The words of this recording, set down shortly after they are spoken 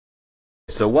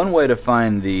So one way to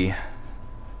find the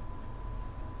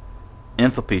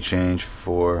enthalpy change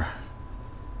for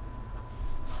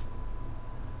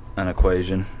an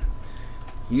equation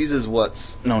uses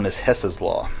what's known as Hess's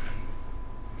law.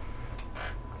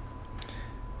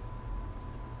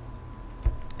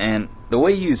 And the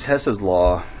way you use Hess's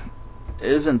law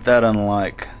isn't that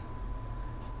unlike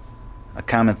a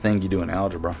common thing you do in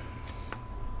algebra.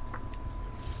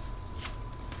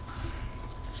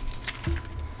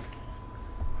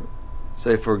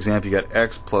 Say, for example, you got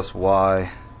x plus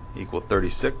y equal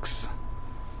 36,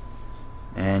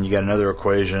 and you got another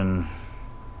equation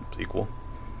equal.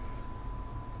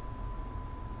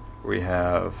 We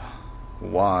have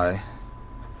y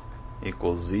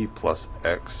equals z plus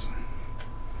x.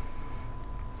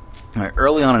 All right,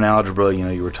 early on in algebra,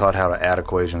 you were taught how to add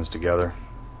equations together.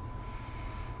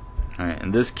 All right,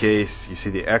 in this case, you see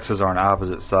the x's are on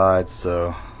opposite sides,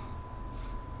 so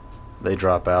they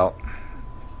drop out.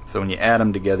 So when you add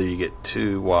them together, you get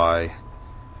 2y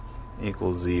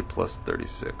equals z plus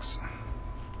 36.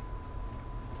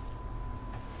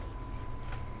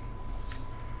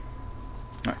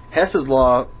 Right. Hess's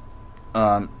law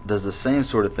does the same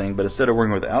sort of thing, but instead of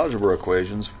working with algebra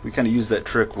equations, we kind of use that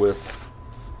trick with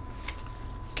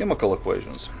chemical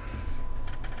equations.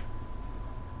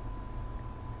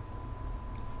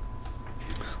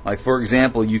 Like, for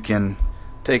example, you can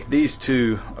take these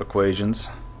two equations,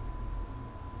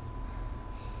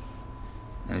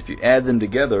 and if you add them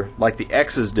together, like the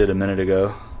x's did a minute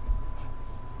ago,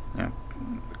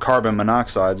 carbon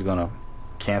monoxide is going to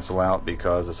cancel out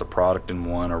because it's a product in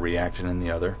one or reactant in the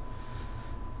other.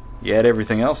 You add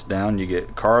everything else down, you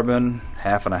get carbon,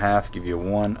 half and a half, give you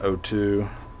 1, O2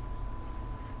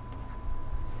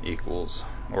 equals,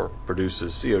 or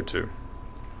produces CO2.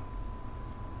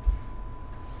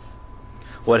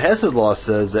 What Hess's law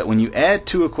says that when you add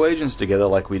two equations together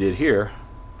like we did here,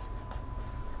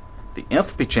 the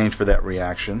enthalpy change for that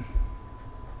reaction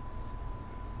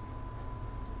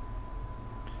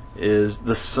is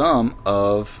the sum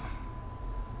of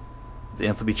the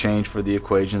enthalpy change for the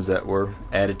equations that were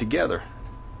added together.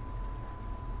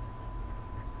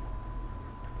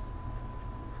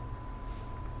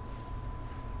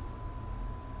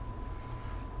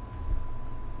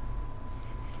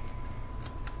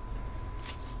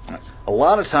 A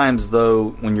lot of times, though,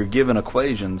 when you're given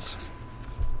equations,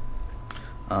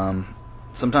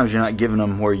 sometimes you're not given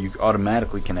them where you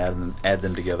automatically can add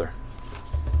them together.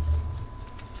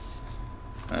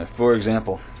 For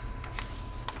example,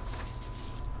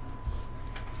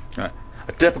 a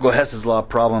typical Hess's law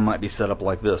problem might be set up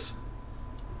like this,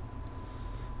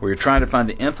 where you're trying to find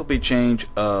the enthalpy change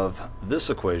of this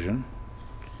equation,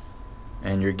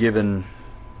 and you're given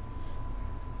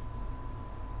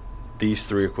these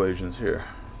three equations here.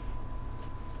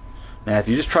 Now, if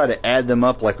you just try to add them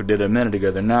up like we did a minute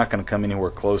ago, they're not going to come anywhere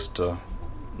close to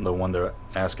the one they're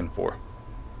asking for.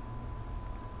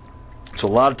 So a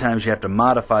lot of times you have to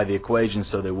modify the equation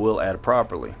so they will add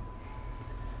properly.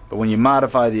 But when you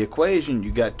modify the equation,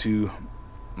 you got to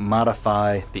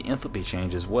modify the enthalpy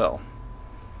change as well.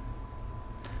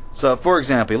 So, for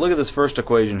example, look at this first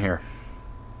equation here.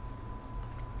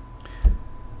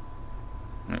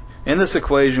 In this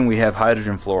equation, we have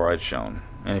hydrogen fluoride shown.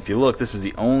 And if you look, this is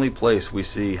the only place we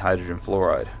see hydrogen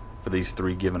fluoride for these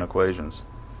three given equations.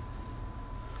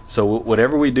 So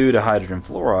whatever we do to hydrogen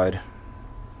fluoride,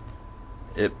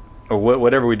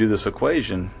 whatever we do this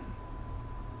equation,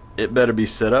 it better be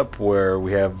set up where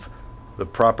we have the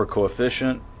proper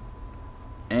coefficient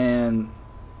and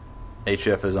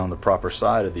HF is on the proper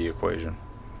side of the equation.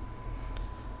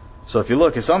 So if you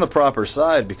look, it's on the proper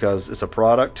side because it's a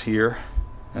product here,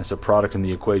 and it's a product in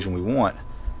the equation we want,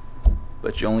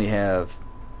 but you only have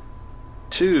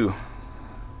 2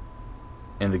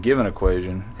 in the given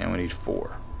equation, and we need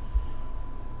 4.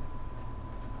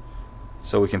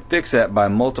 So we can fix that by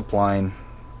multiplying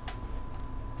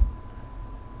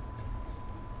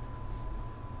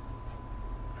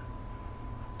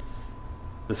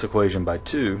this equation by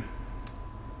 2.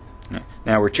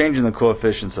 Now we're changing the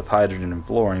coefficients of hydrogen and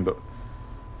fluorine, but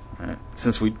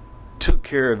since we took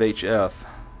care of HF,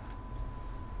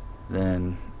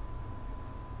 then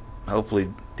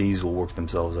hopefully these will work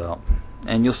themselves out,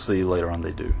 and you'll see later on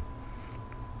they do.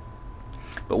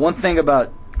 But one thing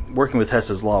about working with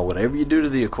Hess's law, whatever you do to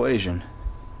the equation,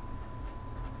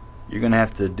 you're going to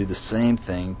have to do the same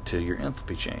thing to your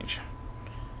enthalpy change.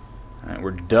 All right,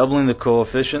 we're doubling the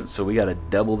coefficient, so we got to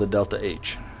double the delta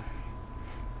H.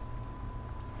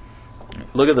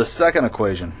 Look at the second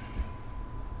equation.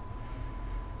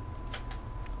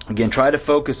 Again, try to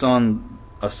focus on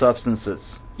a substance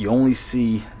that's you only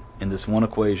see in this one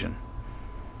equation.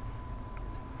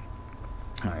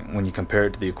 Alright, when you compare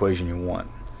it to the equation you want.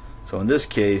 So in this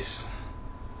case,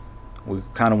 we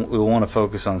want to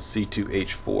focus on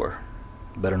C2H4,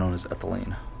 better known as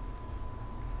ethylene.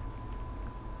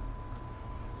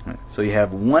 Right, so you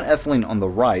have one ethylene on the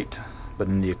right, but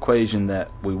in the equation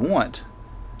that we want,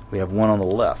 we have one on the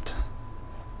left.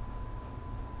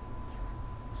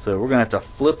 So we're going to have to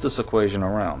flip this equation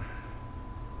around.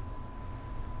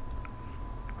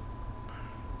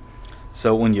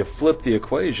 So when you flip the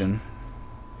equation,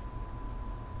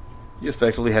 you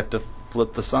effectively have to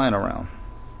flip the sign around,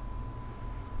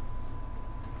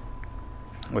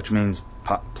 which means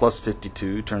plus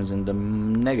 52 turns into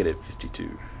negative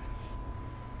 52.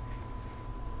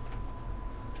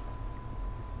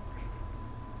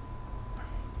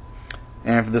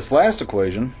 And for this last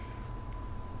equation,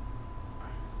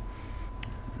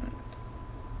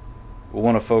 we'll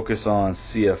want to focus on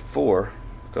CF4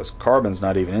 because carbon's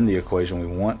not even in the equation we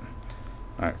want.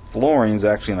 Alright, fluorine's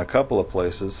actually in a couple of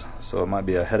places, so it might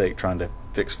be a headache trying to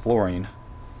fix fluorine.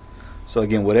 So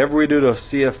again, whatever we do to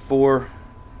CF4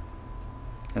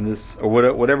 and this, or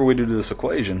whatever we do to this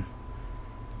equation,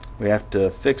 we have to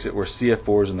fix it where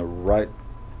CF4 is in the right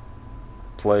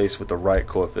place with the right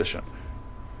coefficient.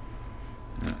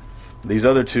 These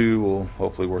other two will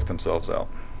hopefully work themselves out.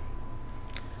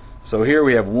 So here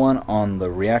we have one on the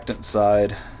reactant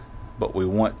side, but we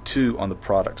want two on the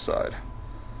product side.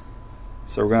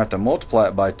 So we're going to have to multiply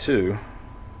it by 2.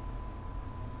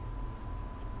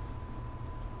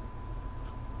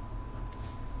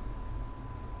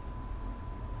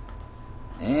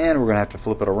 And we're going to have to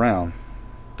flip it around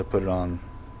to put it on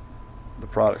the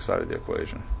product side of the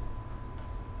equation.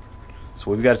 So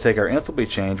we've got to take our enthalpy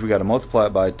change, we've got to multiply it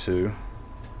by 2,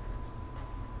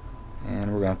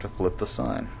 and we're going to have to flip the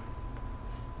sign.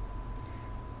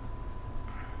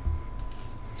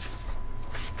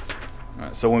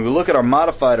 Alright, so when we look at our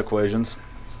modified equations,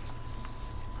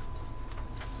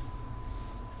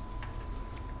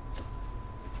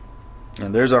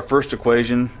 and there's our first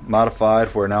equation modified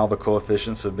where now the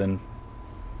coefficients have been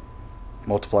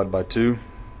multiplied by 2,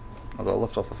 although I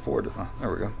left off the 4, didn't I? There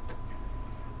we go.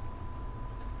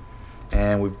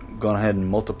 And we've gone ahead and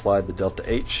multiplied the delta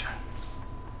H.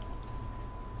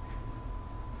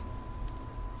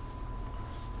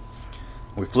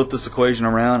 We flip this equation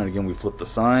around, and again we flip the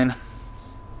sign.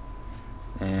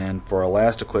 And for our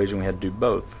last equation we had to do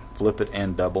both, flip it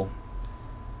and double.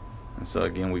 And so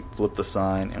again we flipped the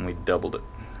sign and we doubled it.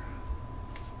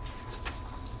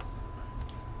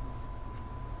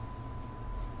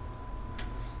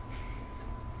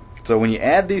 So when you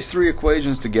add these three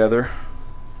equations together,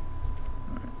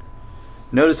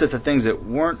 notice that the things that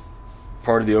weren't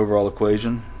part of the overall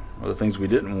equation, or the things we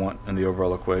didn't want in the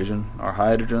overall equation, are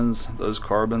hydrogens, those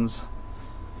carbons.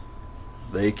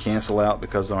 They cancel out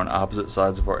because they're on opposite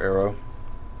sides of our arrow.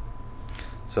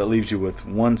 So it leaves you with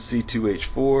 1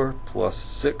 C2H4 plus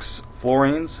 6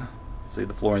 fluorines. See,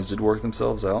 the fluorines did work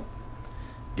themselves out.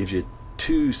 Gives you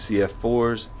 2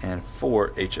 CF4s and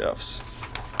 4 HFs.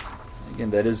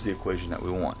 Again, that is the equation that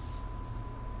we want.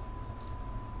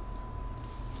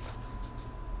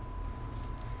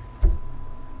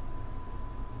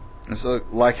 And so,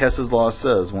 like Hess's law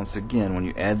says, once again, when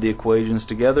you add the equations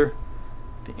together,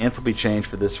 the enthalpy change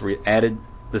for this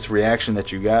reaction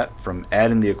that you got from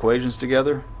adding the equations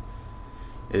together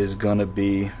is going to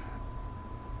be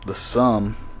the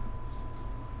sum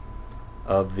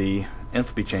of the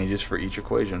enthalpy changes for each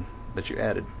equation that you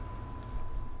added.